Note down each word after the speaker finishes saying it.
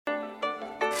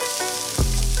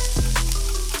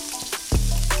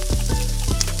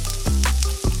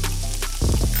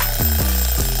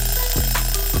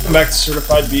Welcome back to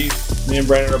Certified Beef. Me and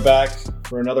Brandon are back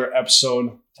for another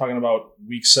episode talking about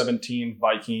Week 17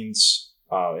 Vikings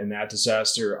in that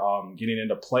disaster. Getting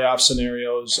into playoff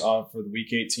scenarios for the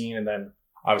Week 18, and then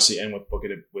obviously end with Book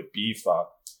It with Beef.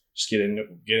 Just get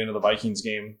into the Vikings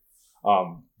game.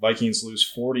 Vikings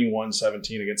lose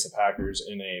 41-17 against the Packers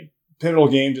in a pivotal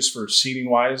game just for seeding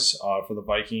wise for the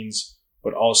Vikings,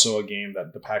 but also a game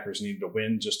that the Packers needed to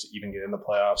win just to even get in the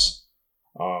playoffs.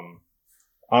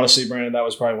 Honestly, Brandon, that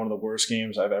was probably one of the worst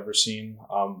games I've ever seen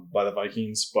by the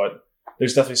Vikings, but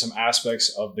there's definitely some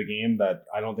aspects of the game that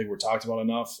I don't think were talked about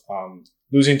enough.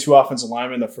 Losing two offensive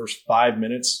linemen in the first 5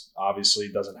 minutes obviously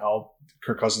doesn't help.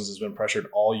 Kirk Cousins has been pressured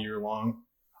all year long.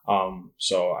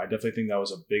 So I definitely think that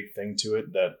was a big thing to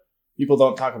it that people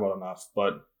don't talk about enough.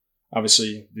 But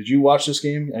obviously, did you watch this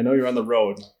game? I know you're on the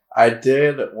road. I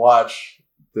did watch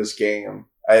this game.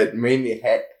 It made me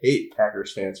hate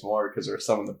Packers fans more because there was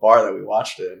some in the bar that we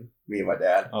watched in, me and my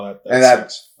dad. Oh,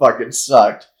 that fucking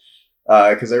sucked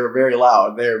because they were very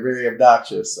loud. They were very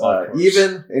obnoxious.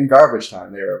 Even in garbage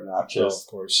time, they were obnoxious. Oh, of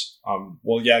course.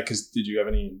 Well, yeah, because did you have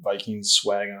any Vikings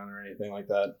swag on or anything like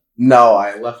that? No,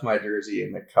 I left my jersey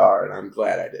in the car, and I'm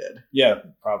glad I did. Yeah,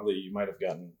 probably you might have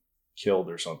gotten killed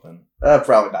or something.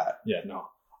 Probably not. Yeah, no.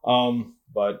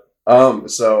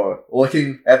 So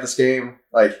looking at this game,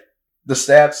 like, the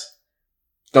stats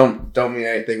don't mean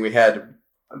anything.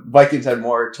 Vikings had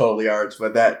more total yards,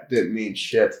 but that didn't mean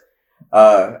shit.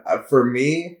 For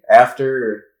me,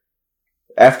 after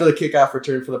the kickoff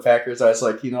return for the Packers, I was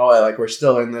like, we're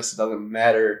still in this. It doesn't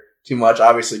matter too much.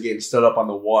 Obviously, getting stood up on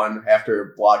the one after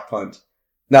a block punt,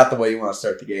 not the way you want to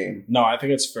start the game. No, I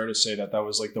think it's fair to say that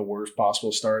was like the worst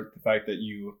possible start. The fact that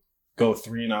you go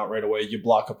 3 and out right away, you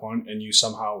block a punt, and you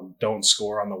somehow don't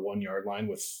score on the 1 yard line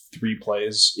with 3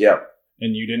 plays. Yep.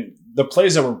 And you didn't. The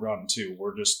plays that were run too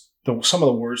were just some of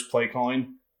the worst play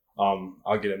calling.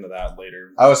 I'll get into that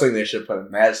later. I was thinking they should put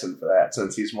in Madison for that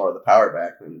since he's more of the power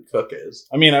back than Cook is.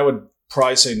 I mean, I would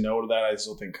probably say no to that. I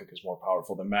still think Cook is more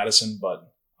powerful than Madison,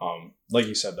 but like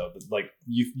you said though, like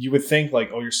you would think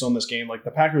like, oh, you're still in this game. Like the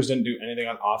Packers didn't do anything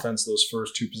on offense those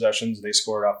first 2 possessions. They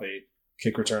scored off a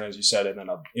kick return, as you said, and then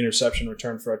an interception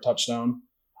return for a touchdown.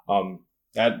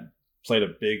 That played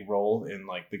a big role in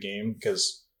like the game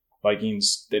because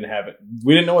Vikings didn't have it.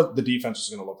 We didn't know what the defense was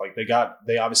going to look like.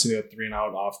 They obviously got 3 and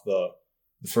out off the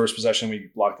first possession. We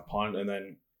blocked the punt,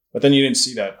 but then you didn't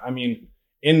see that. I mean,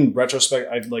 in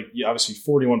retrospect, obviously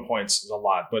 41 points is a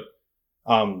lot, but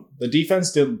the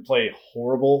defense didn't play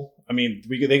horrible. I mean,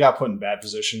 they got put in bad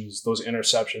positions. Those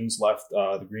interceptions left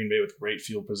the Green Bay with great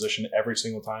field position every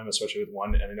single time, especially with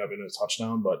one ending up in a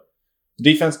touchdown. But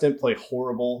the defense didn't play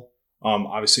horrible.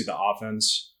 Obviously, the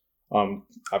offense.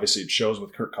 Obviously, it shows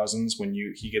with Kirk Cousins when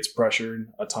he gets pressured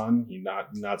a ton.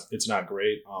 It's not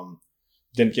great.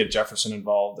 Didn't get Jefferson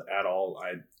involved at all.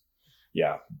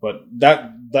 But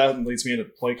that leads me into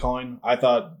play calling. I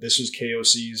thought this was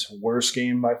KOC's worst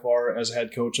game by far as a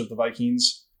head coach of the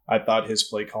Vikings. I thought his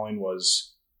play calling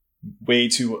was way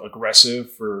too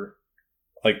aggressive for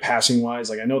like passing wise.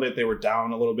 Like I know that they were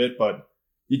down a little bit, but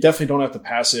you definitely don't have to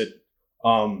pass it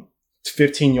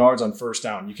 15 yards on first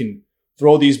down. You can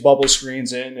throw these bubble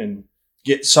screens in and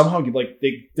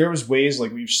there was ways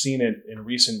like we've seen it in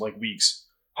recent like weeks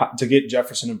to get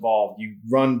Jefferson involved. You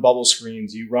run bubble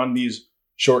screens, you run these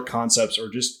short concepts or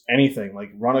just anything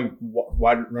like run a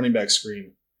wide running back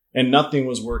screen and nothing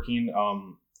was working.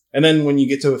 And then when you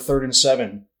get to a 3rd and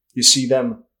 7, you see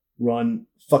them run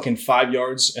fucking 5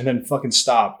 yards and then fucking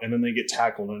stop and then they get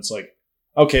tackled and it's like,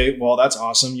 okay, well that's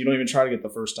awesome. You don't even try to get the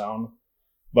first down.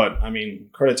 But, I mean,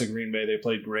 credit to Green Bay. They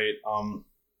played great.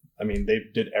 I mean, they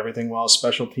did everything well.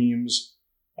 Special teams.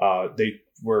 They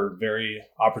were very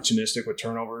opportunistic with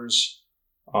turnovers.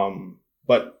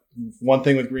 But one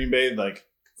thing with Green Bay, like,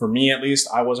 for me at least,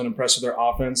 I wasn't impressed with their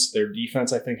offense. Their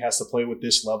defense, I think, has to play with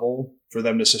this level for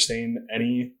them to sustain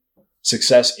any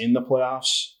success in the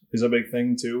playoffs is a big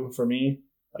thing, too, for me.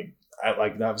 Like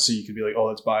obviously, you could be like, oh,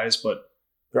 that's biased. But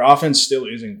their offense still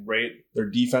isn't great. Their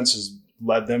defense has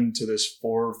led them to this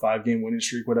 4 or 5 game winning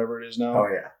streak, whatever it is now. Oh,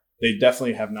 yeah. They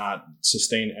definitely have not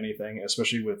sustained anything,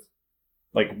 especially with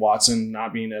like Watson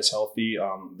not being as healthy.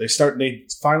 They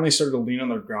finally started to lean on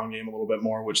their ground game a little bit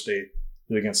more, which they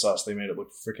did against us. They made it look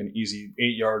freaking easy.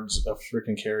 8 yards of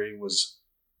freaking carry was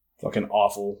fucking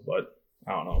awful, but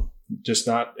I don't know. Just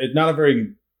not a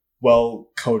very well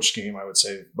coached game, I would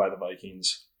say, by the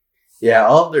Vikings. Yeah,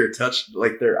 all of their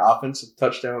offensive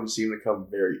touchdowns seem to come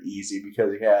very easy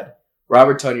because you had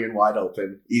Robert Tonyan wide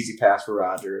open, easy pass for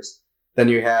Rodgers. Then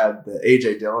you had the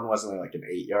A.J. Dillon, wasn't it like an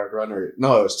 8-yard run?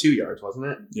 No, it was 2 yards, wasn't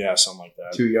it? Yeah, something like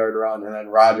that. 2-yard run. And then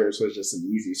Rodgers was just an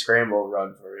easy scramble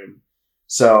run for him.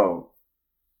 So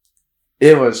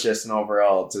it was just an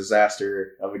overall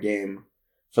disaster of a game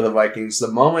for the Vikings. The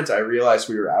moment I realized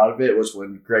we were out of it was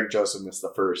when Greg Joseph missed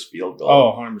the first field goal.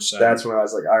 Oh, 100%. That's when I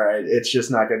was like, all right, it's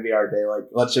just not going to be our day. Like,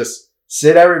 let's just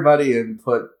sit everybody and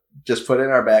put in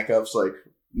our backups. Like,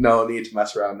 no need to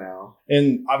mess around now.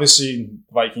 And obviously,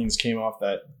 Vikings came off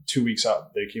that 2 weeks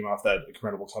out. They came off that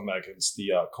incredible comeback against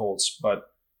the Colts. But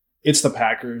it's the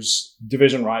Packers,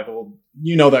 division rival.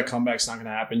 You know that comeback's not going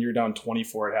to happen. You're down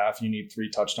 24 at half. You need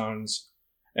 3 touchdowns.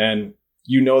 And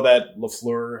you know that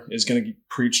LaFleur is going to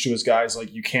preach to his guys,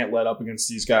 like, you can't let up against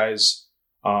these guys.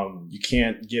 You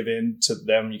can't give in to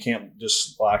them. You can't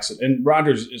just relax it. And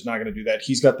Rodgers is not going to do that.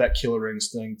 He's got that killer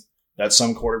instinct that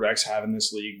some quarterbacks have in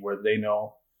this league where they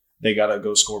know they got to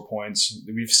go score points.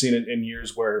 We've seen it in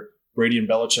years where Brady and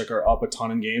Belichick are up a ton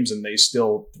in games and they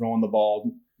still throwing the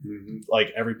ball like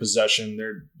every possession.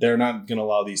 They're not going to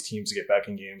allow these teams to get back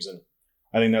in games. And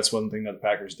I think that's one thing that the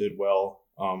Packers did well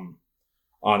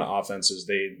on offense is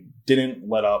they didn't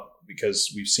let up,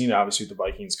 because we've seen obviously the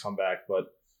Vikings come back. But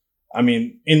I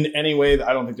mean, in any way,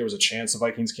 I don't think there was a chance the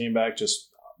Vikings came back just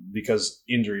because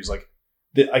injuries. Like,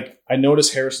 I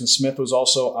noticed Harrison Smith was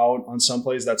also out on some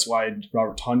plays. That's why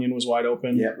Robert Tonyan was wide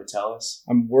open. Yeah, Metellus.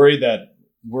 I'm worried that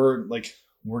we're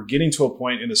getting to a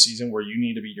point in the season where you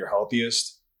need to be your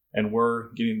healthiest, and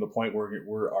we're getting to the point where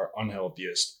we're our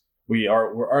unhealthiest. We're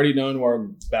already down to our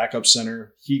backup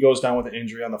center. He goes down with an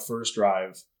injury on the first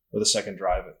drive or the second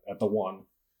drive at the 1.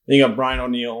 Then you got Brian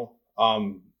O'Neill.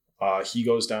 He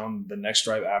goes down the next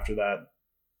drive after that.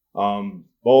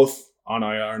 Both on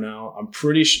IR now. I'm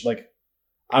pretty sure,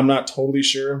 I'm not totally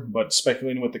sure, but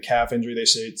speculating with the calf injury, they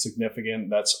say it's significant.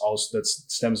 That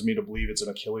stems me to believe it's an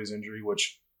Achilles injury,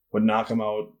 which would knock him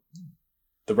out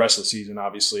the rest of the season,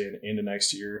 obviously, and into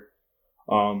next year.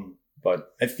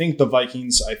 But I think the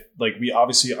Vikings, we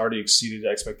obviously already exceeded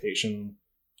expectation.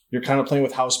 You're kind of playing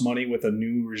with house money with a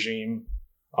new regime.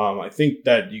 I think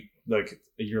that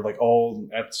you're like, oh,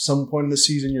 at some point in the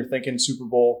season, you're thinking Super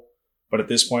Bowl. But at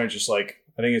this point, it's just I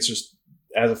think it's just,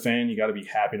 as a fan, you got to be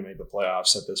happy to make the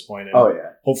playoffs at this point. And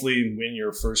hopefully win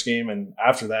your first game. And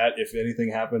after that, if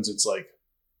anything happens, it's like,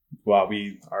 wow,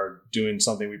 we are doing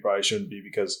something we probably shouldn't be,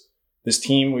 because this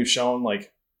team we've shown,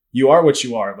 you are what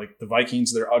you are. Like the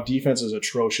Vikings, their defense is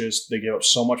atrocious. They give up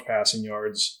so much passing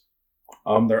yards.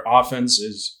 Their offense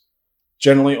is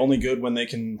generally only good when they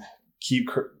can keep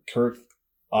Kirk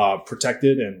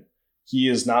protected, and he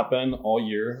has not been all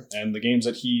year. And the games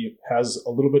that he has a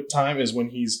little bit of time is when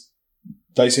he's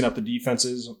dicing up the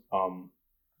defenses.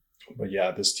 But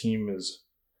yeah, this team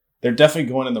they're definitely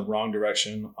going in the wrong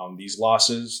direction. These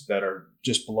losses that are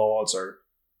just blowouts are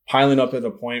piling up at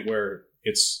a point where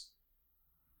it's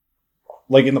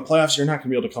like in the playoffs, you're not going to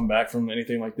be able to come back from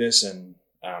anything like this. And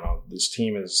I don't know, this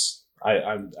team is,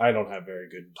 I don't have very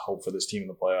good hope for this team in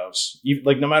the playoffs.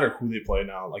 Even, no matter who they play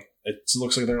now, it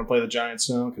looks like they're going to play the Giants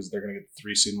now, because they're going to get the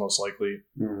 3 seed most likely.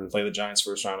 Play the Giants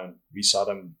first round, and we saw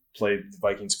them play the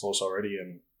Vikings close already.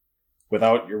 And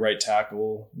without your right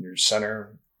tackle, your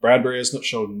center, Bradbury has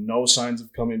showed no signs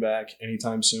of coming back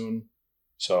anytime soon.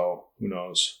 So who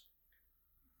knows?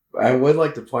 I would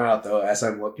like to point out, though, as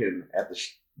I'm looking at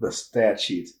the stat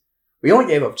sheet, we only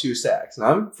gave up 2 sacks, and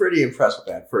I'm pretty impressed with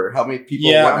that for how many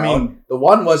people went out. The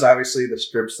one was obviously the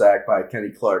strip sack by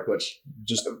Kenny Clark, which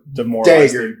just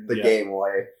demoralized the game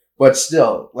away. But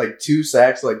still, 2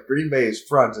 sacks, Green Bay's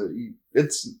front,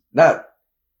 it's not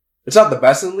the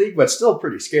best in the league, but still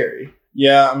pretty scary.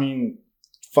 Yeah, I mean,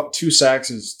 2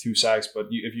 sacks is 2 sacks, but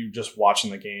if you're just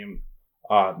watching the game,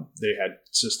 they had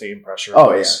sustained pressure.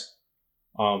 Oh, yeah.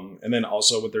 And then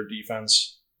also with their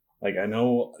defense, I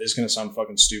know it's going to sound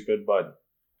fucking stupid, but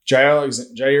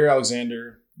Jair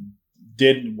Alexander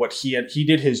did what he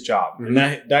did his job. Mm-hmm.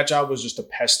 And that job was just to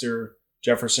pester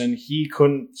Jefferson.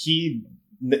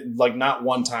 Not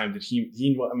one time did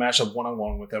he match up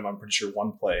one-on-one with him. I'm pretty sure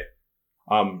one play.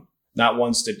 Not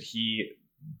once did he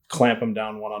clamp him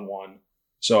down one-on-one.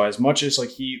 So as much as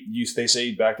they say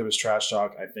he backed up his trash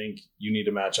talk, I think you need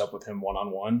to match up with him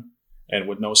one-on-one and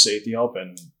with no safety help,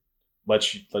 and let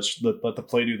the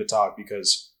play do the talk,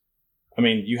 because I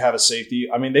mean, you have a safety.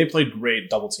 I mean, they played great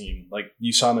double team.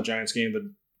 You saw in the Giants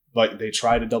game, they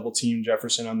tried to double team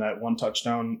Jefferson on that one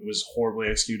touchdown. It was horribly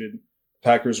executed.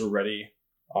 Packers were ready.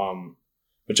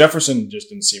 But Jefferson just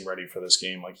didn't seem ready for this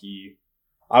game. He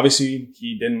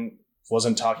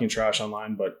wasn't talking trash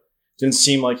online, but didn't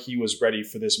seem like he was ready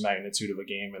for this magnitude of a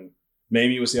game. And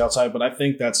maybe it was the outside, but I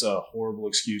think that's a horrible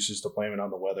excuse, is to blame it on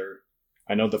the weather.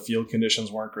 I know the field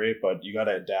conditions weren't great, but you got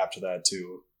to adapt to that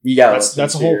too. You got to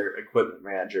that's a whole equipment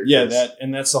manager. Yeah,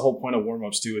 that's the whole point of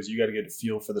warm-ups too, is you got to get a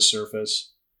feel for the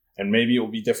surface. And maybe it will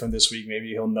be different this week. Maybe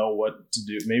he'll know what to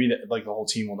do. Maybe the whole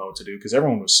team will know what to do because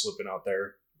everyone was slipping out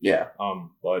there. Yeah.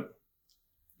 But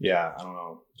yeah, I don't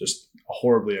know. Just a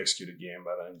horribly executed game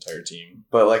by the entire team.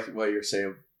 But like what you're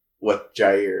saying with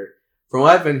Jair, from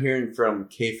what I've been hearing from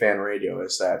K-Fan Radio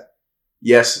is that,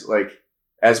 yes, like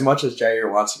as much as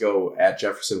Jair wants to go at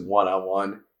Jefferson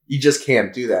one-on-one, you just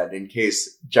can't do that in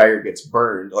case Jair gets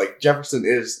burned. Like Jefferson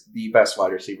is the best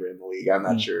wide receiver in the league. I'm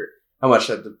not sure how much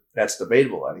that's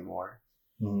debatable anymore.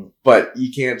 Mm-hmm. But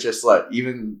you can't just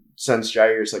even since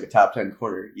Jair is like a top 10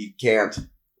 corner, you can't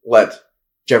let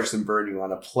Jefferson burn you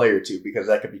on a play or two because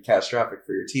that could be catastrophic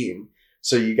for your team.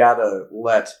 So you got to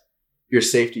let your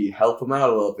safety help him out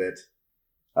a little bit.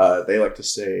 They like to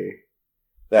say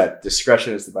that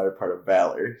discretion is the better part of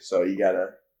valor. So you got to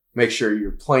make sure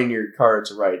you're playing your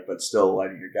cards right, but still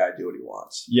letting your guy do what he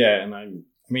wants. Yeah, and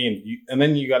and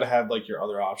then you got to have like your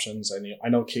other options. I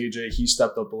know KJ, he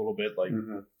stepped up a little bit, like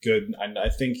good. And I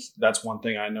think that's one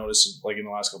thing I noticed like in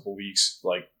the last couple of weeks,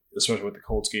 like especially with the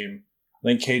Colts game. I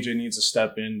think KJ needs to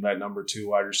step in that number 2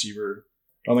 wide receiver.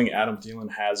 I don't think Adam Thielen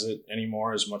has it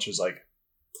anymore as much as like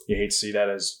you hate to see that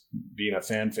as being a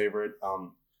fan favorite.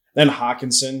 Then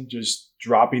Hawkinson just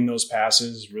dropping those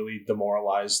passes really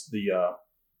demoralized the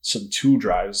some 2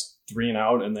 drives, 3 and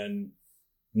out, and then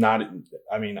not.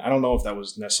 I mean, I don't know if that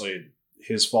was necessarily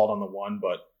his fault on the one,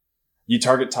 but you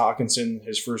target Hawkinson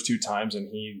his first 2 times and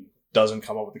he doesn't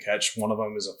come up with the catch. One of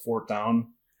them is a 4th down,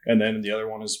 and then the other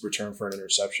one is returned for an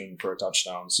interception for a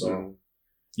touchdown. So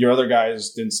your other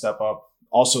guys didn't step up.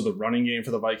 Also, the running game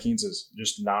for the Vikings is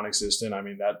just non-existent. I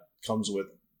mean, that comes with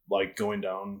like going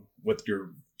down with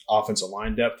your offensive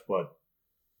line depth, but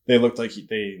they looked like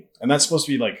and that's supposed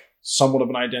to be like somewhat of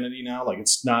an identity now. Like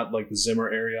it's not like the Zimmer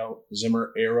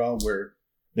era where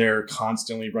they're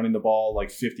constantly running the ball like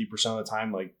 50% of the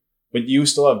time. Like, but you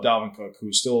still have Dalvin Cook,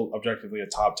 who's still objectively a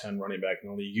top 10 running back in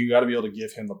the league. You got to be able to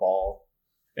give him the ball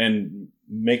and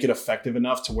make it effective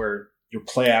enough to where your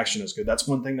play action is good. That's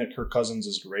one thing that Kirk Cousins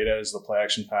is great at is the play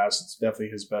action pass. It's definitely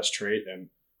his best trait. And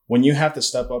when you have to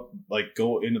step up, like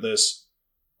go into this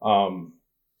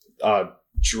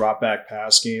drop back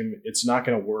pass game, it's not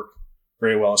going to work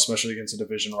very well, especially against a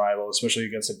division rival, especially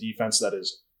against a defense that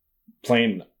is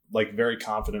playing like very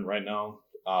confident right now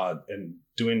and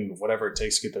doing whatever it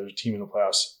takes to get their team in the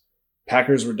playoffs.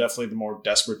 Packers were definitely the more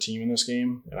desperate team in this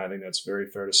game, and I think that's very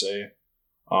fair to say.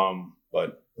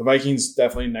 But the Vikings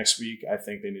definitely next week, I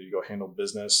think they need to go handle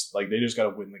business. Like they just got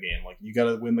to win the game. Like you got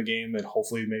to win the game, and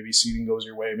hopefully maybe seeding goes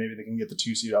your way. Maybe they can get the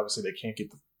 2 seed. Obviously, they can't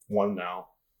get the 1 now,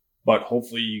 but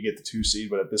hopefully you get the 2 seed.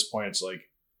 But at this point, it's like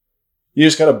you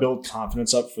just got to build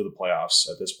confidence up for the playoffs.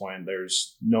 At this point,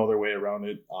 there's no other way around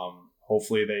it.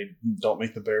 Hopefully they don't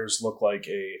make the Bears look like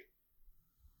a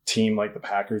team like the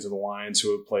Packers or the Lions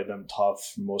who have played them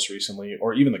tough most recently,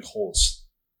 or even the Colts.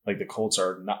 Like the Colts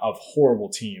are not a horrible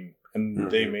team,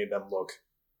 and they made them look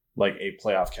like a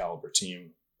playoff caliber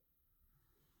team.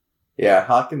 Yeah,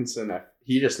 Hawkinson,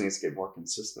 he just needs to get more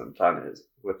consistent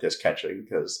with his catching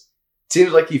because it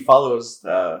seems like he follows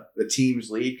the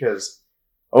team's lead because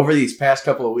over these past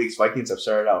couple of weeks, Vikings have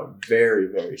started out very,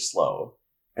 very slow.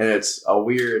 And it's a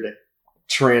weird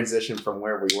transition from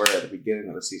where we were at the beginning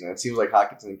of the season. It seems like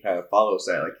Hawkinson kind of follows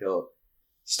that. Like he'll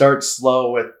start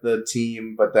slow with the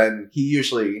team, but then he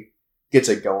usually gets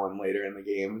it going later in the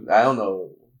game. I don't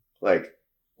know like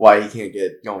why he can't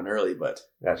get going early, but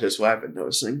that's just what I've been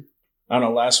noticing. I don't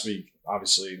know. Last week,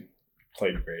 obviously,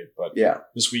 played great, but yeah,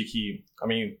 this week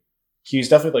he's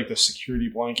definitely like the security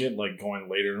blanket, like going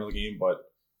later in the game. But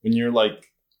when you're like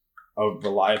a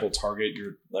reliable target,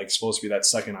 you're like supposed to be that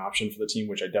second option for the team,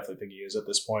 which I definitely think he is at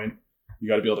this point. You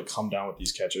got to be able to come down with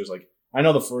these catches. Like I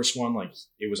know the first one, like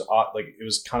it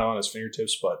was kind of on his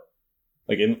fingertips, but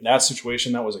like in that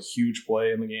situation, that was a huge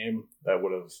play in the game that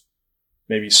would have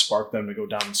maybe sparked them to go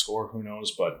down and score. Who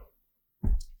knows? But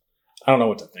I don't know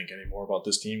what to think anymore about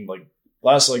this team. Like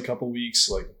last like couple weeks,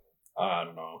 like I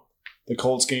don't know. The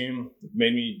Colts game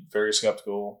made me very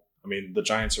skeptical. I mean, the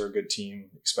Giants are a good team.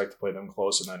 Expect to play them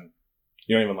close, and then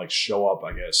you don't even like show up,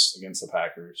 I guess, against the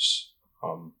Packers. I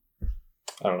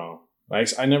don't know.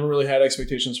 I never really had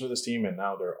expectations for this team, and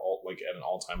now they're all like at an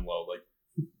all-time low. Like,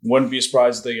 wouldn't be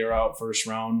surprised if they are out first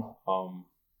round.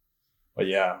 But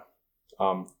yeah,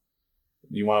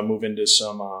 you want to move into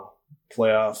some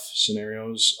playoff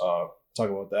scenarios? Talk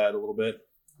about that a little bit.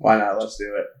 Why not? Let's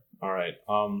do it. All right.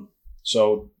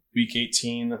 So week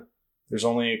 18, there's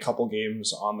only a couple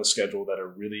games on the schedule that are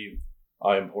really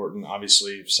important.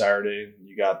 Obviously, Saturday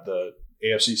you got the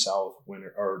AFC South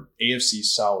winner or AFC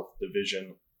South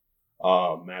division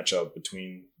matchup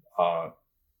between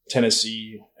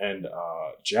Tennessee and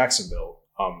Jacksonville.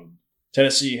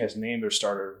 Tennessee has named their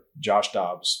starter Josh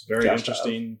Dobbs. Very Josh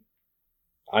interesting.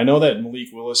 I know that Malik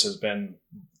Willis has been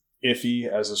iffy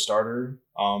as a starter.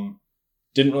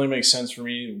 Didn't really make sense for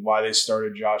me why they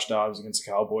started Josh Dobbs against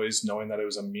the Cowboys, knowing that it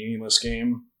was a meaningless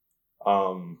game,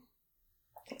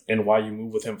 and why you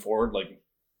move with him forward. Like,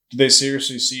 do they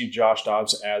seriously see Josh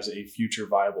Dobbs as a future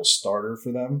viable starter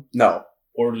for them? No.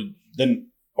 Or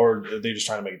are they just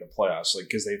trying to make the playoffs? Like,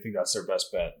 because they think that's their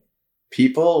best bet.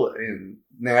 People in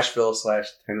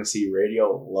Nashville/Tennessee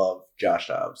radio love Josh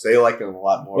Dobbs. They like him a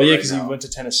lot more. Well, yeah, because he went to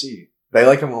Tennessee. They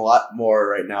like him a lot more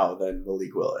right now than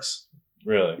Malik Willis.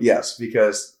 Really? Yes,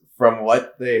 because from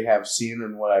what they have seen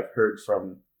and what I've heard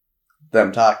from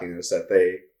them talking is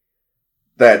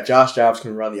that Josh Dobbs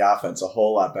can run the offense a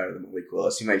whole lot better than Malik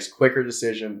Willis. He makes quicker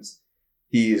decisions.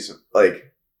 He's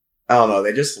like, I don't know,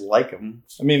 they just like him.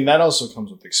 I mean, that also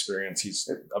comes with experience. He's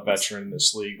a veteran in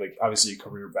this league. Like, obviously, a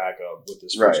career backup with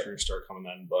his first career start coming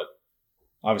in, but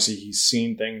obviously, he's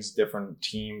seen things, different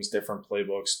teams, different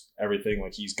playbooks, everything.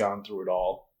 Like, he's gone through it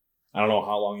all. I don't know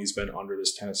how long he's been under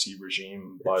this Tennessee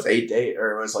regime, but it's 8 days,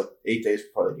 or it was like 8 days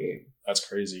before the game. That's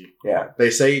crazy. Yeah, they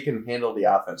say he can handle the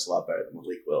offense a lot better than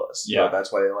Malik Willis. Yeah, so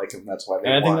that's why they like him. That's why they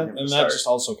want him. And that just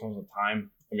also comes with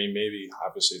time. I mean, maybe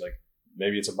obviously, like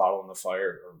maybe it's a bottle in the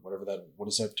fire or whatever that. What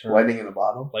is that term? Lightning in a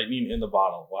bottle. Lightning in the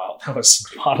bottle. Wow, that was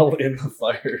bottle in the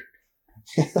fire.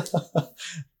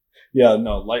 Yeah,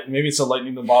 no, maybe it's a lightning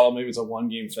in the bottle. Maybe it's a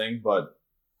 1-game thing, but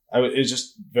it's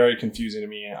just very confusing to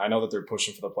me. I know that they're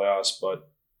pushing for the playoffs, but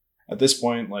at this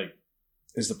point, like,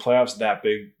 is the playoffs that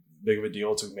big of a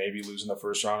deal to maybe lose in the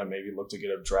first round and maybe look to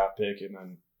get a draft pick and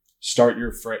then start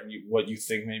what you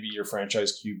think maybe your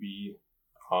franchise QB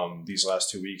these last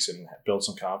 2 weeks and build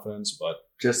some confidence? But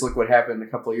just look what happened a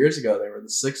couple of years ago. They were the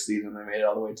 6th seed and they made it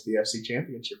all the way to the FC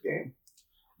Championship game.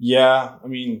 Yeah, I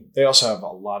mean, they also have a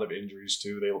lot of injuries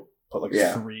too. They put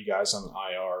 3 guys on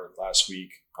IR last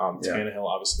week. Tannehill,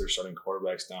 obviously, they're starting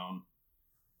quarterbacks down.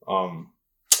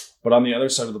 But on the other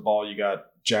side of the ball, you got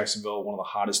Jacksonville, one of the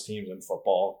hottest teams in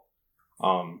football.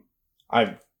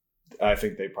 I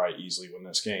think they probably easily win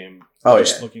this game.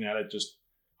 Looking at it, just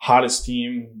hottest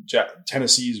team.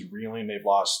 Tennessee's reeling. They've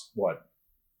lost,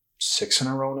 6 in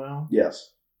a row now?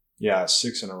 Yes. Yeah,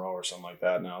 6 in a row or something like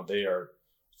that now. They are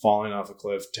falling off a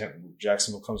cliff.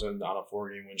 Jacksonville comes in on a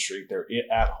 4-game win streak. They're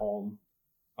at home.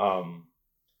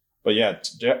 But yeah,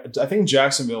 I think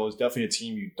Jacksonville is definitely a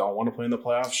team you don't want to play in the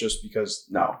playoffs just because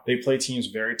they play teams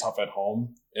very tough at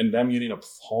home. And them getting a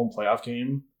home playoff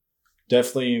game,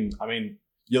 definitely, I mean,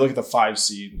 you look at the 5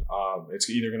 seed, it's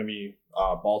either going to be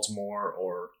Baltimore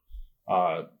or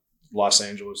Los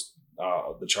Angeles,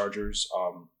 the Chargers.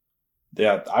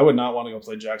 I would not want to go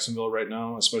play Jacksonville right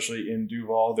now, especially in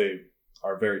Duval. They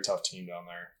are a very tough team down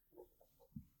there.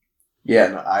 Yeah,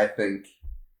 no, I think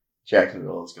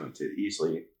Jacksonville is going to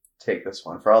easily take this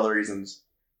one for all the reasons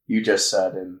you just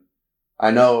said. And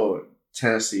I know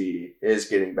Tennessee is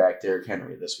getting back Derrick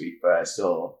Henry this week, but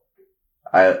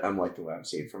I'm liking what I'm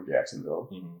seeing from Jacksonville.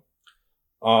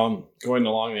 Mm-hmm. Going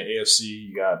along the AFC,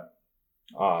 you got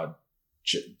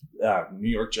New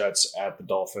York Jets at the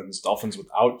Dolphins. Dolphins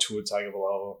without Tua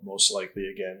Tagovailoa, most likely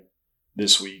again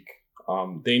this week.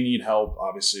 They need help.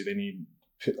 Obviously, they need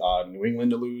New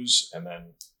England to lose, and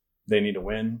then they need to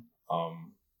win.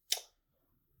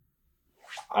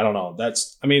 I don't know.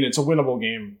 It's a winnable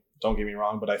game. Don't get me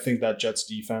wrong, but I think that Jets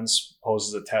defense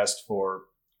poses a test for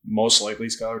most likely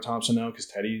Skylar Thompson now because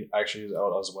Teddy actually is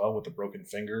out as well with a broken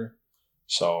finger.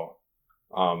 So,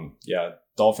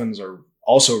 Dolphins are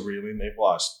also reeling. They've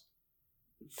lost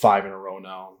 5 in a row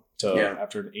now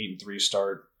after an 8-3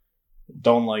 start.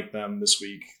 Don't like them this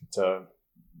week.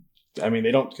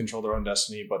 They don't control their own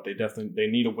destiny, but they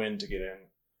need a win to get in,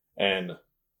 and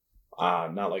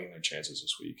not liking their chances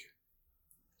this week.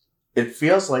 It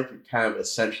feels like kind of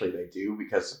essentially they do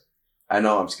because I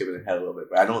know I'm skipping ahead a little bit,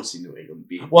 but I don't see New England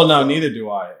beating. Well, no, neither do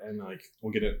I, and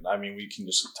we'll get it. I mean, we can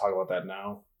just talk about that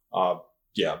now.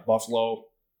 Buffalo.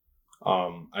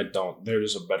 I don't. They're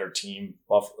just a better team.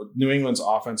 New England's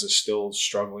offense is still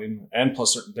struggling, and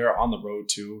plus they're on the road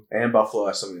too. And Buffalo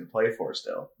has something to play for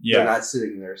still. Yeah, they're not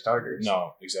sitting their starters.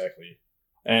 No, exactly.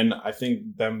 And I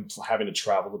think them having to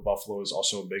travel to Buffalo is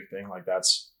also a big thing. Like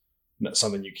that's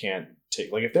something you can't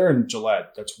take. Like if they're in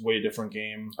Gillette, that's a way different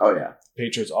game. Oh yeah,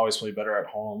 Patriots always play better at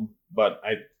home. But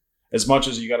as much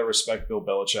as you got to respect Bill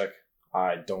Belichick,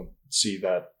 I don't see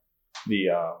that the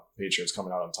Patriots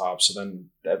coming out on top. So then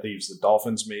that leaves the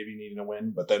Dolphins maybe needing a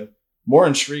win. But then more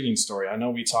intriguing story. I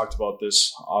know we talked about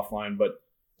this offline, but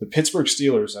the Pittsburgh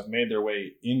Steelers have made their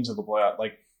way into the playoff,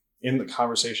 like in the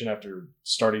conversation after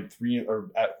starting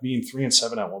being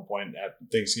 3-7 at one point at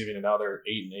Thanksgiving, and now they're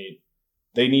 8-8.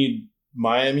 They need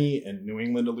Miami and New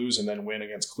England to lose and then win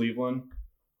against Cleveland.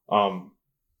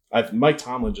 Mike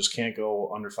Tomlin just can't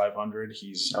go under 500.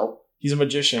 He's a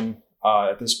magician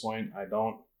at this point. I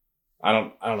don't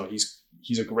know.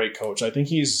 He's a great coach. I think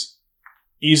he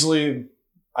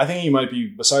might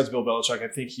be, besides Bill Belichick, I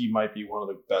think he might be one of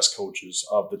the best coaches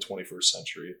of the 21st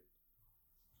century.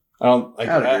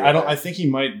 I think he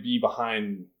might be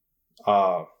behind.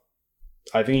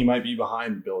 I think he might be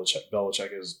behind Belichick.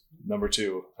 Belichick is number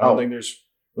 2. I don't think there's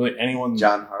really anyone.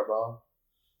 John Harbaugh.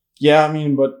 Yeah, I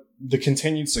mean, but the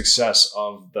continued success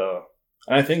of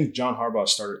and I think John Harbaugh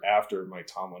started after Mike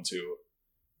Tomlin too,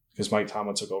 because Mike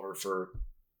Tomlin took over for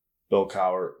Bill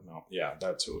Cowher. No, yeah,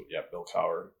 that's who. Yeah, Bill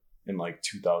Cowher in like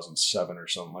 2007 or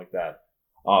something like that.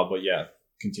 But yeah,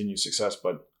 continued success.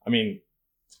 But I mean,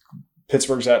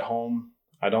 Pittsburgh's at home.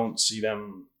 I don't see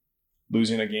them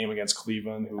losing a game against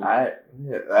Cleveland.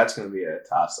 That's going to be a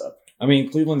toss-up. I mean,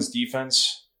 Cleveland's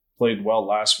defense played well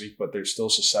last week, but they're still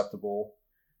susceptible.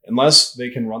 Unless they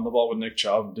can run the ball with Nick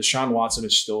Chubb, Deshaun Watson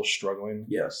is still struggling.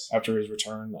 Yes. After his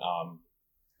return.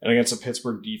 And against a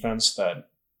Pittsburgh defense that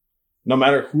no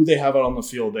matter who they have out on the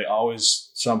field, they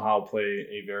always somehow play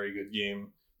a very good game.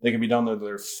 They can be down to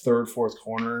their third, fourth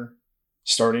corner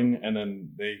starting, and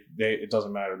then it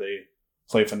doesn't matter. They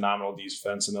play phenomenal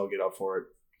defense, and they'll get up for it.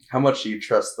 How much do you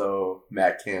trust, though,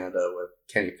 Matt Canada with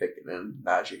Kenny Pickett and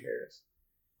Najee Harris?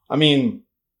 I mean,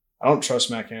 I don't trust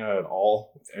Matt Canada at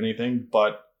all with anything,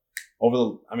 but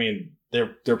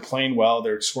they're playing well.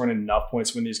 They're scoring enough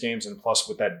points to win these games, and plus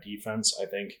with that defense, I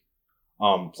think.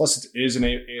 Plus, it is an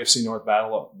AFC North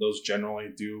battle. Those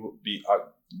generally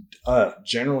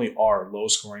are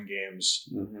low-scoring games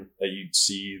that you'd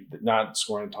see, not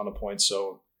scoring a ton of points.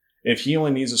 So if he only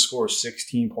needs to score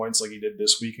 16 points like he did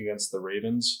this week against the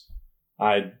Ravens,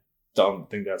 I don't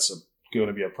think that's going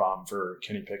to be a problem for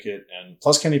Kenny Pickett. And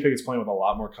plus, Kenny Pickett's playing with a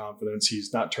lot more confidence.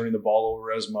 He's not turning the ball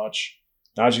over as much.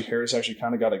 Najee Harris actually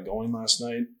kind of got it going last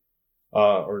night.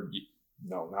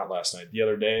 Not last night. The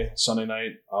other day, Sunday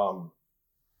night,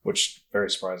 which very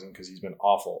surprising because he's been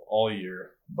awful all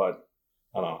year. But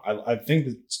I don't know. I think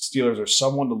the Steelers are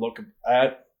someone to look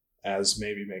at as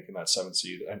maybe making that 7th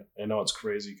seed. I know it's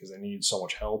crazy because they need so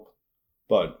much help.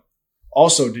 But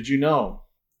also, did you know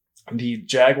the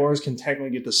Jaguars can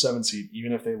technically get the 7th seed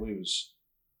even if they lose?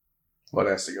 What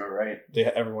has to go right?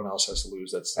 Everyone else has to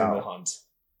lose. That's in the hunt.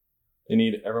 They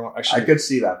need everyone. Actually, I could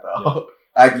see that, though.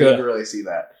 Yeah. I could really see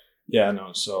that. Yeah,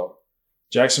 no. So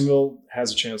Jacksonville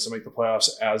has a chance to make the playoffs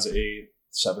as a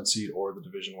 7th seed or the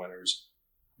division winners.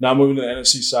 Now moving to the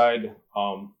NFC side,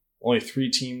 only 3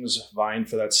 teams vying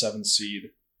for that 7th seed.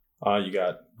 You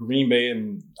got Green Bay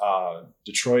and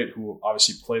Detroit, who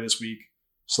obviously play this week,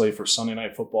 slated for Sunday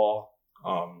Night Football.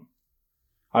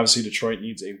 Obviously, Detroit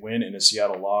needs a win and a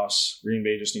Seattle loss. Green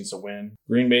Bay just needs to win.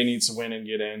 Green Bay needs to win and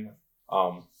get in.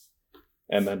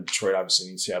 And then Detroit obviously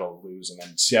needs Seattle to lose. And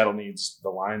then Seattle needs the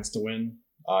Lions to win.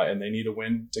 And they need a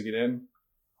win to get in.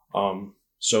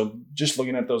 So just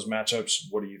looking at those matchups,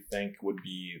 what do you think would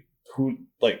be who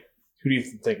do you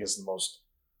think is the most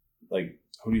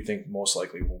who do you think most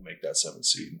likely will make that 7th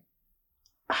seed?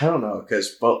 I don't know,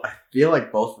 because I feel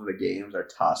like both of the games are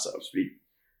toss-ups.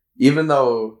 Even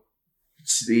though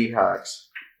Seahawks,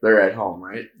 they're at home,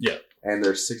 right? Yeah. And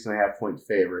they're 6.5-point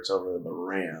favorites over the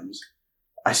Rams.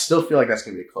 I still feel like that's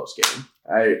going to be a close game.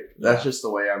 That's just the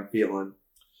way I'm feeling.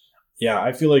 Yeah,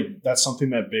 I feel like that's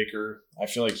something that Baker, I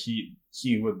feel like he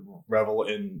would revel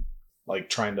in, like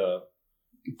trying to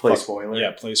play spoiler.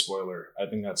 Yeah, play spoiler. I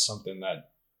think that's something that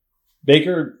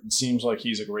Baker seems like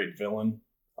he's a great villain.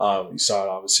 We saw it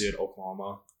obviously at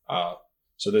Oklahoma.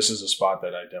 So this is a spot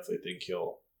that I definitely think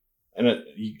he'll. And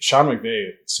Sean McVay,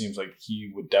 it seems like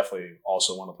he would definitely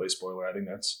also want to play spoiler. I think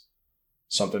that's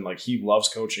something like he loves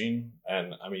coaching.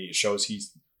 And I mean, it shows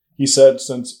he said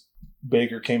since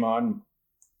Baker came on,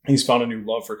 he's found a new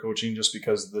love for coaching just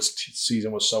because this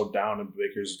season was so down and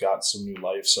Baker's got some new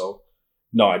life. So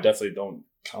no, I definitely don't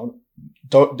count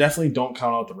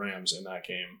out the Rams in that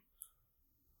game.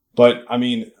 But I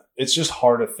mean, it's just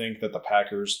hard to think that the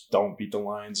Packers don't beat the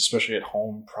Lions, especially at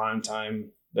home, prime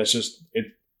time. That's just it.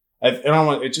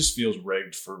 It just feels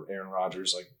rigged for Aaron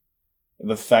Rodgers. Like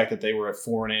the fact that they were at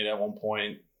 4-8 at one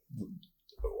point,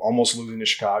 almost losing to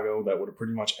Chicago, that would have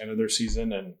pretty much ended their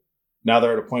season, and now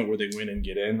they're at a point where they win and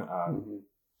get in.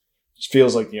 It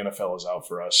feels like the NFL is out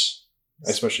for us,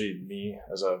 especially me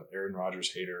as a Aaron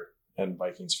Rodgers hater and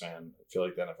Vikings fan. I feel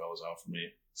like the NFL is out for me.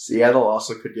 Seattle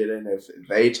also could get in if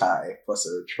they tie, plus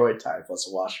a Detroit tie, plus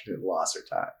a Washington loss or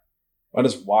tie. Why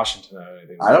does Washington have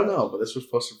anything? I don't know, but this was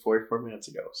posted 44 minutes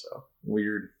ago, so.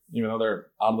 Weird. Even though they're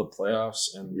out of the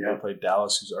playoffs and they play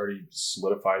Dallas, who's already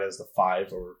solidified as the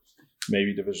 5 or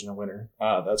maybe division winner.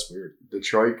 That's weird.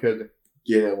 Detroit could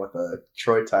get in with a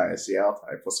Detroit tie, a Seattle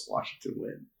tie, plus Washington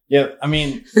win. Yeah, I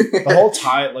mean, the whole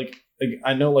tie, like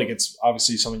I know, like it's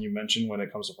obviously something you mentioned when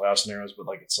it comes to playoff scenarios, but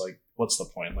like it's like, what's the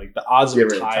point? Like the odds of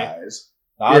a tie.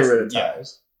 Get rid of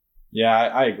ties. Yeah,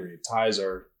 I agree. Ties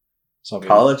are something.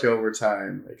 College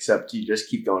overtime, except you just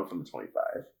keep going from the 25.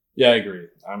 Yeah, I agree.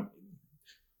 I'm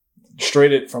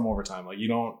straight it from overtime. Like you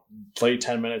don't play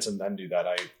 10 minutes and then do that.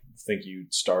 I think you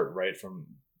start right from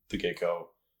the get-go.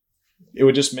 It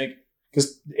would just make,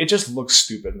 because it just looks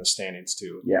stupid in the standings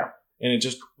too. Yeah. And it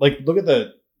just, like, look at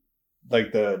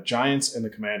the Giants and the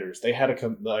Commanders. They had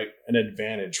an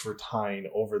advantage for tying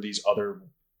over these other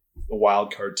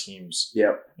wild card teams.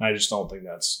 Yep. And I just don't think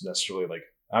that's necessarily, like,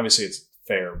 obviously it's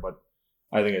fair, but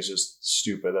I think it's just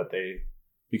stupid that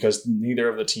because neither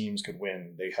of the teams could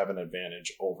win, they have an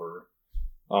advantage over.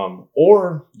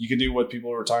 Or you could do what people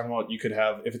were talking about. You could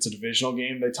have, if it's a divisional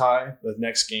game, they tie, the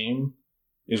next game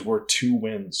is worth 2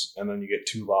 wins, and then you get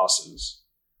 2 losses.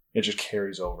 It just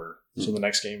carries over. So the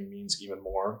next game means even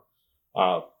more.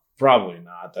 Probably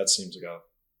not. That seems like a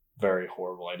very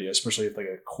horrible idea, especially if like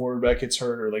a quarterback gets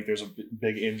hurt or like there's a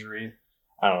big injury.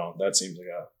 I don't know. That seems like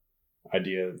a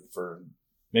idea for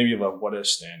maybe the what if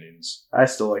standings. I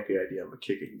still like the idea of a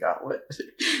kicking gauntlet.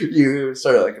 You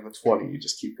start like in the 20, you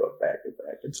just keep going back and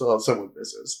back until someone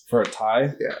misses. For a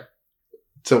tie? Yeah.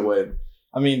 To win.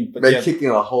 I mean, but kicking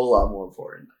a whole lot more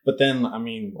important. But then, I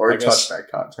mean, or a touchback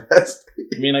contest.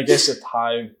 I mean, I guess a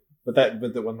tie, but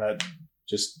when that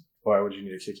just, why would you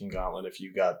need a kicking gauntlet if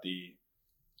you got the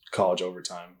college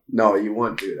overtime? No, you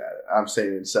wouldn't do that. I'm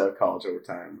saying instead of college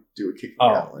overtime, do a kicking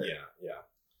gauntlet. Yeah.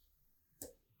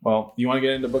 Well, you want to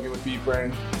get into Book It with Beef,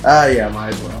 Brandon? Yeah,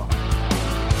 might as well.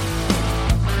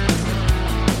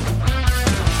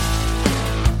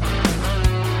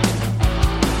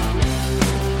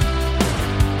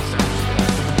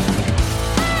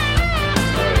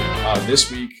 This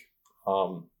week,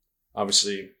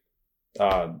 obviously,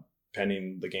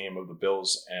 pending the game of the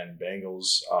Bills and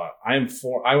Bengals, I went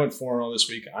 4-0 this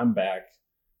week. I'm back.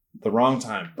 The wrong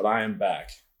time, but I am back.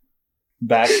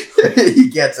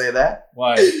 You can't say that.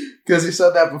 Why? Because you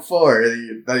said that before.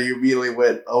 That you immediately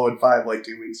went 0-5 like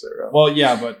 2 weeks in a row. Well,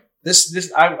 yeah, but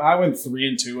I went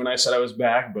 3-2 and I said I was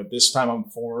back, but this time I'm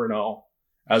 4-0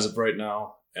 as of right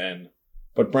now.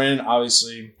 But Brandon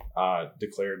obviously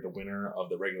declared the winner of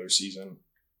the regular season.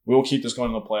 We will keep this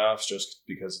going in the playoffs just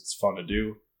because it's fun to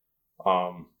do.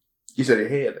 You said you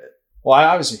hated it. Well, I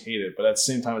obviously hate it, but at the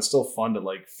same time, it's still fun to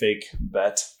like fake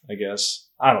bet, I guess.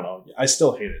 I don't know. I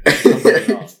still hate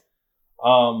it.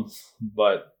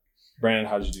 But Brandon,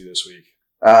 how did you do this week?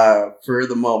 For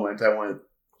the moment, I went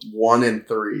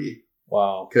 1-3.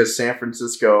 Wow. Because San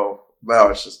Francisco,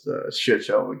 it's just a shit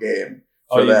show of a game.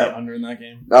 Oh, you had under in that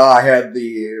game? No, I had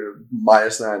the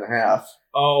 -9.5.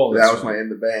 Oh, that was my in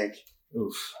the bank.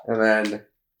 Oof. And then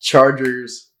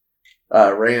Chargers,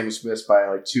 Rams missed by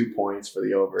like 2 points for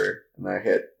the over, and I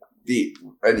hit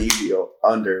an easy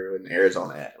under in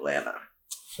Arizona, Atlanta.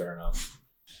 Fair enough.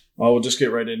 Well, we'll just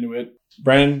get right into it.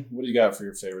 Brandon, what do you got for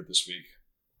your favorite this week?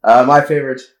 My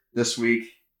favorite this week,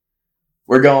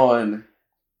 we're going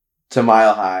to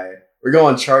Mile High. We're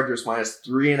going Chargers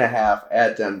 -3.5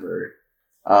 at Denver.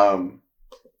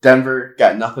 Denver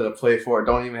got nothing to play for.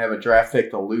 Don't even have a draft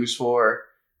pick to lose for.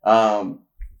 I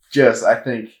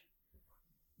think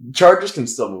Chargers can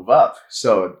still move up,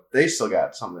 so they still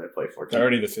got something to play for. They're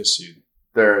already the 5th seed.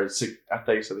 They're 6. I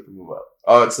thought you said they can move up.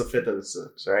 Oh, it's the 5th of the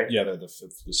 6th, right? Yeah, they're the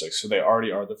 5th of the 6th. So they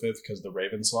already are the 5th because the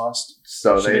Ravens lost.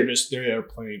 So they are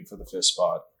playing for the 5th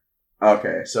spot.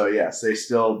 Okay, so yes, they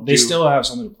still have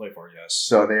something to play for. Yes.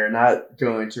 So they are not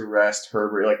going to rest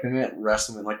Herbert. Like they might rest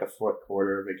him in like the 4th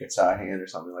quarter if it gets out of hand or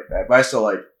something like that. But I still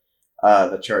like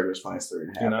the Chargers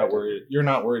 -3.5. You're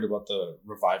not worried about the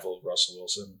revival of Russell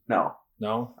Wilson? No.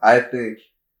 I think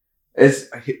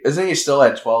isn't he still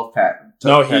at 12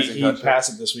 No, he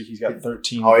passed it this week. He's got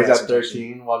 13. Oh, he's at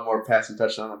 13. One more passing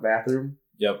touchdown in the bathroom.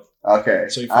 Yep. Okay.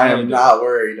 So I am not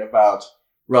worried about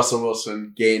Russell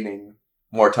Wilson gaining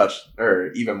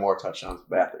even more touchdowns in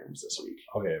bathrooms this week.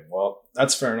 Okay, well,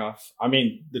 that's fair enough. I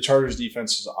mean, the Chargers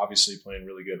defense is obviously playing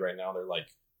really good right now. They're like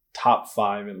top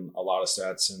 5 in a lot of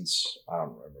stats since I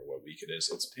don't remember what week it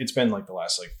is. It's been like the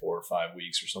last like 4 or 5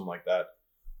 weeks or something like that.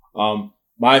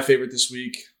 My favorite this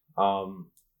week,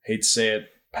 hate to say it,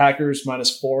 Packers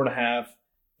 -4.5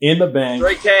 in the bank.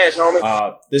 Great cash,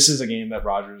 homie. This is a game that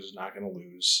Rodgers is not going to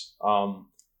lose.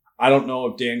 I don't know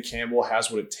if Dan Campbell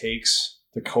has what it takes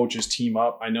to coach his team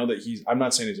up. I know that I'm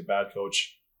not saying he's a bad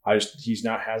coach.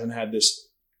 Hasn't had this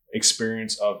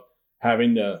experience of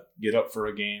having to get up for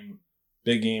a game,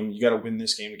 big game. You got to win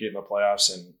this game to get in the playoffs.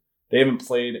 they haven't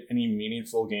played any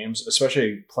meaningful games, especially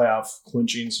a playoff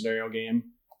clinching scenario game,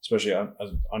 especially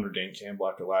under Dan Campbell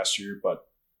after last year. But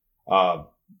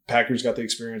Packers got the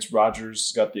experience.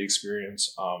 Rodgers got the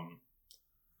experience.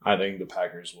 I think the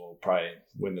Packers will probably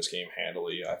win this game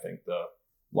handily. I think the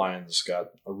Lions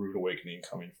got a rude awakening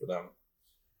coming for them.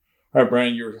 All right,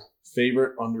 Brandon, your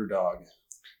favorite underdog.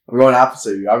 I'm going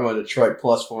opposite of you. I'm going Detroit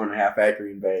plus 4.5 at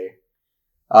Green Bay.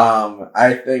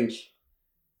 I think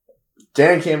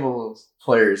Dan Campbell's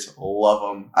players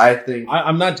love him. I think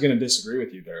I'm not going to disagree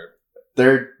with you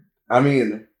there.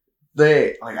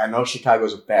 I know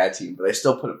Chicago's a bad team, but they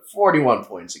still put up 41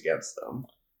 points against them.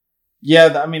 Yeah,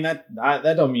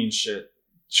 that don't mean shit.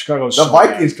 Chicago's the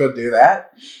Vikings couldn't do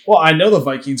that. Well, I know the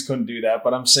Vikings couldn't do that,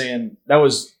 but I'm saying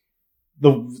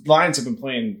the Lions have been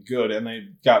playing good, and they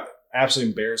got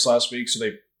absolutely embarrassed last week, so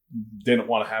they didn't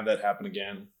want to have that happen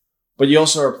again. But you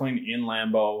also are playing in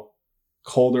Lambeau,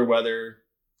 colder weather.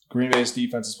 Green Bay's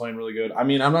defense is playing really good. I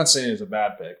mean, I'm not saying it's a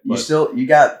bad pick. But you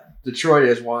got Detroit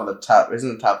is one of the top.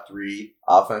 Isn't the top 3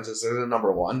 offenses? Isn't it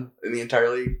number 1 in the entire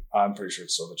league? I'm pretty sure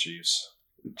it's still the Chiefs.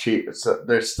 So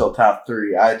they're still top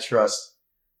 3. I trust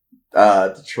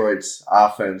Detroit's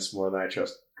offense more than I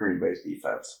trust Green Bay's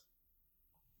defense.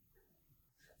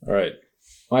 All right.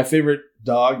 My favorite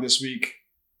dog this week,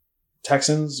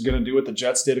 Texans going to do what the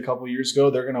Jets did a couple years ago.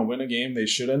 They're going to win a game they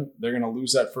shouldn't. They're going to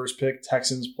lose that first pick.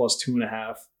 Texans plus 2.5.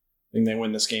 I think they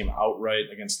win this game outright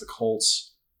against the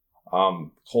Colts.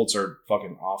 Colts are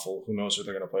fucking awful. Who knows who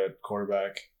they're going to play at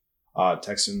quarterback.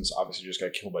 Texans obviously just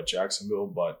got killed by Jacksonville,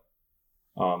 but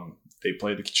they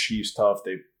played the Chiefs tough.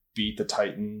 They beat the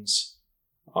Titans.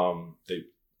 They've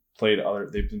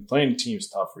been playing teams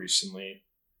tough recently.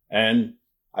 And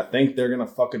I think they're gonna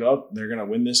fuck it up. They're gonna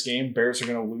win this game. Bears are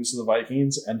gonna lose to the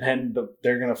Vikings, and then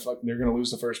they're gonna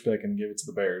lose the first pick and give it to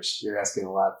the Bears. You're asking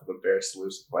a lot for the Bears to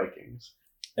lose to the Vikings.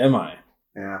 Am I?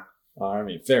 Yeah. I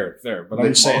mean, fair. But I'm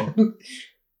just saying.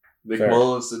 Nick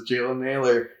Mullins to Jalen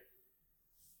Naylor.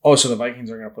 Oh, so the Vikings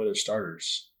are gonna play their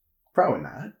starters? Probably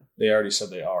not. They already said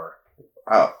they are.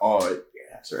 Oh, yeah,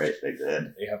 that's right. They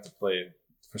did. They have to play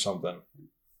for something.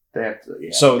 They have to.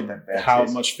 Yeah, so how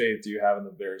much faith do you have in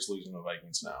the Bears losing the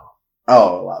Vikings now?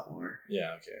 Oh, a lot more.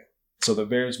 Yeah, okay. So the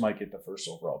Bears might get the first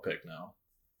overall pick now,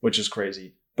 which is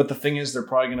crazy. But the thing is, they're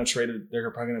probably going to trade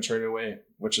it away,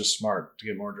 which is smart to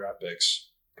get more draft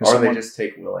picks. Or they just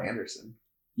take Will Anderson.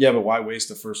 Yeah, but why waste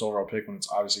the first overall pick when it's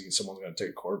obviously someone's going to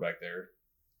take a quarterback there?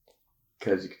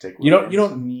 Because you can take. You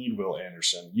don't need Will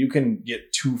Anderson. You can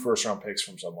get 2 first-round picks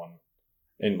from someone,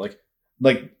 and like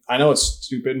I know it's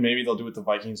stupid. Maybe they'll do what the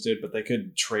Vikings did, but they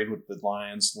could trade with the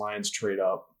Lions. Lions trade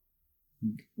up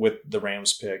with the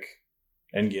Rams pick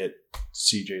and get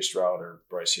C.J. Stroud or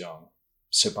Bryce Young.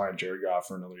 Sit behind Jared Goff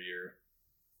for another year.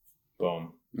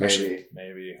 Boom.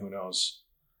 Maybe. Who knows?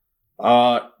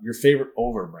 Your favorite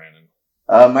over, Brandon?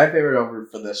 My favorite over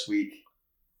for this week.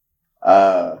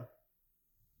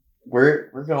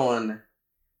 We're going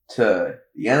to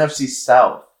the NFC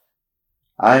South.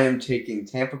 I am taking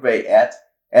Tampa Bay at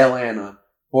Atlanta,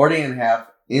 40.5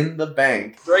 in the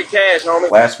bank. Straight cash,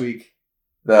 homie. Last week,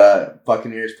 the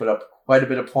Buccaneers put up quite a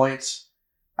bit of points.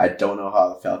 I don't know how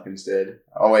the Falcons did.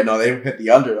 Oh, wait, no, they hit the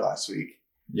under last week.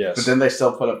 Yes. But then they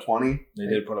still put up 20. They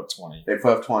did put up 20. They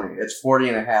put up 20. It's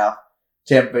 40.5.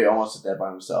 Tampa Bay almost did that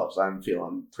by themselves. I'm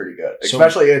feeling pretty good.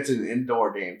 Especially it's an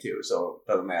indoor game, too, so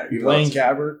it doesn't matter. Blaine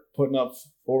Gabbert putting up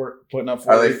 40.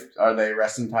 Are they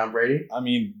resting Tom Brady? I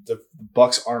mean, the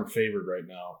Bucs aren't favored right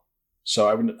now. So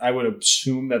I would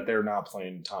assume that they're not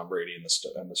playing Tom Brady in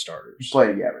the starters.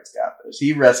 Blaine Gabbert's got this.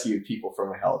 He rescued people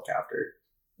from a helicopter.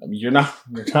 I mean, you're not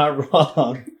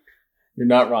wrong. You're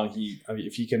not wrong.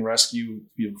 If he can rescue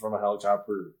people from a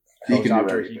helicopter, he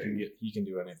can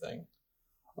do anything.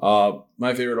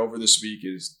 My favorite over this week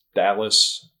is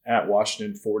Dallas at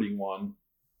Washington, 41.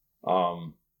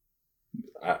 I'm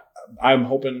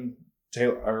hoping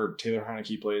Taylor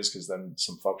Heineke plays because then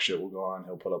some fuck shit will go on.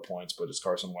 He'll put up points, but it's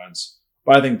Carson Wentz.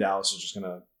 But I think Dallas is just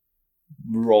gonna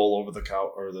roll over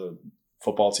the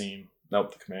football team.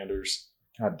 Nope, the Commanders.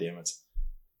 God damn it.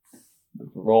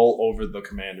 Roll over the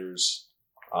Commanders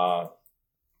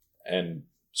and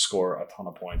score a ton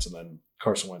of points, and then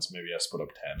Carson Wentz maybe has to put up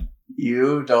 10.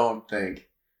 You don't think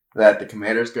that the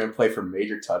Commanders going to play for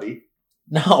Major Tutty?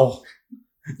 No.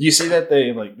 You see that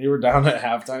they were down at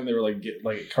halftime. They were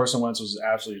Carson Wentz was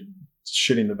absolutely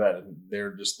shitting the bed, and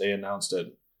they announced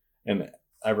it, and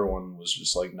everyone was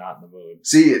just not in the mood.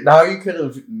 See, now you could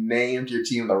have named your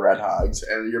team the Red Hogs,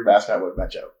 and your mascot would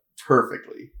match up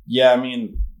perfectly. Yeah, I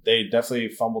mean, they definitely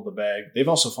fumbled the bag. They've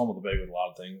also fumbled the bag with a lot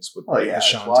of things with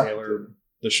Sean Taylor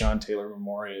Deshaun Taylor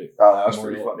Memorial Oh, that was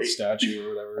pretty funny. statue or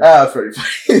whatever. That was pretty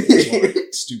funny. It's one of the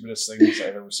stupidest things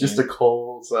I've ever seen. Just a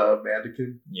Coles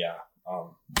mannequin. Yeah.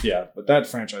 Yeah, but that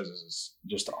franchise is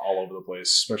just all over the place,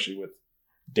 especially with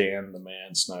Dan the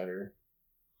Man Snyder.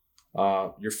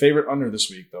 Your favorite under this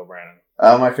week, though, Brandon?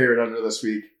 My favorite under this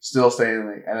week, still staying in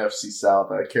the NFC South,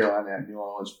 Carolina at New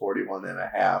Orleans,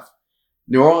 41.5.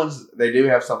 New Orleans, they do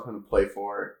have something to play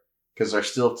for because they're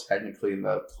still technically in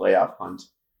the playoff hunt.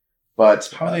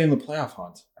 But how are they in the playoff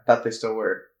hunt? I thought they still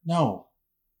were. No.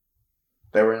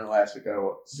 They were in it last week.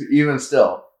 Even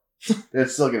still, they're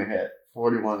still going to hit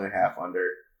 41.5 under.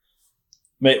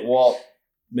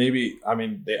 Maybe, I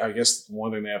mean, I guess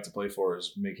one thing they have to play for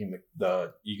is making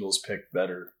the Eagles pick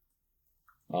better,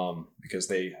 because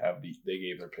they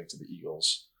gave their pick to the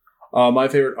Eagles. My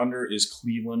favorite under is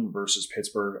Cleveland versus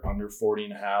Pittsburgh, under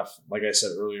 40.5. Like I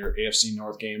said earlier, AFC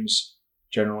North games,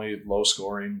 generally low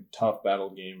scoring, tough battle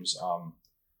games.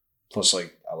 Plus,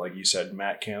 like you said,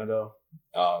 Matt Canada,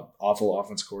 awful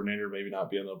offense coordinator, maybe not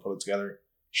being able to put it together.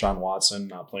 Sean Watson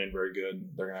not playing very good.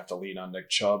 They're going to have to lean on Nick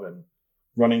Chubb, and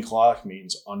running clock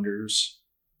means unders.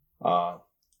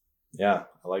 Yeah,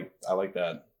 I like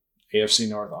that. AFC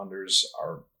North unders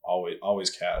are always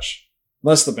cash,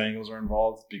 unless the Bengals are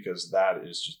involved, because that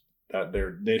is just that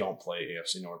they don't play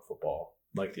AFC North football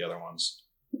like the other ones.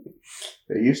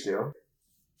 They used to.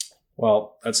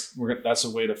 Well, that's a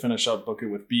way to finish up Book It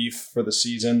With Beef for the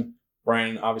season.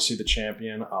 Brian, obviously the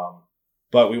champion,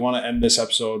 but we want to end this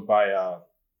episode by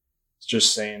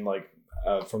just saying,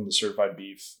 from the Certified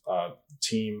Beef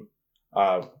team,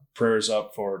 prayers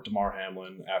up for Damar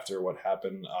Hamlin after what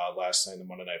happened last night in the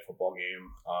Monday Night Football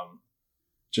game.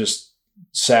 Just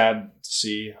sad to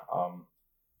see,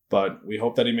 but we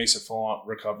hope that he makes a full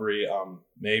recovery.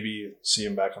 Maybe see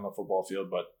him back on the football field,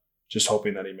 but just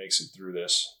hoping that he makes it through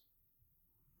this.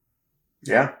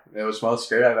 Yeah, it was the most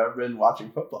scared I've ever been watching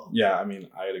football. Yeah, I mean,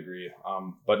 I'd agree.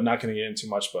 But not going to get into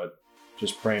much, but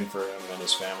just praying for him and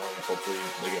his family. Hopefully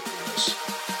they get through this.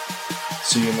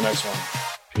 See you in the next one.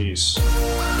 Peace.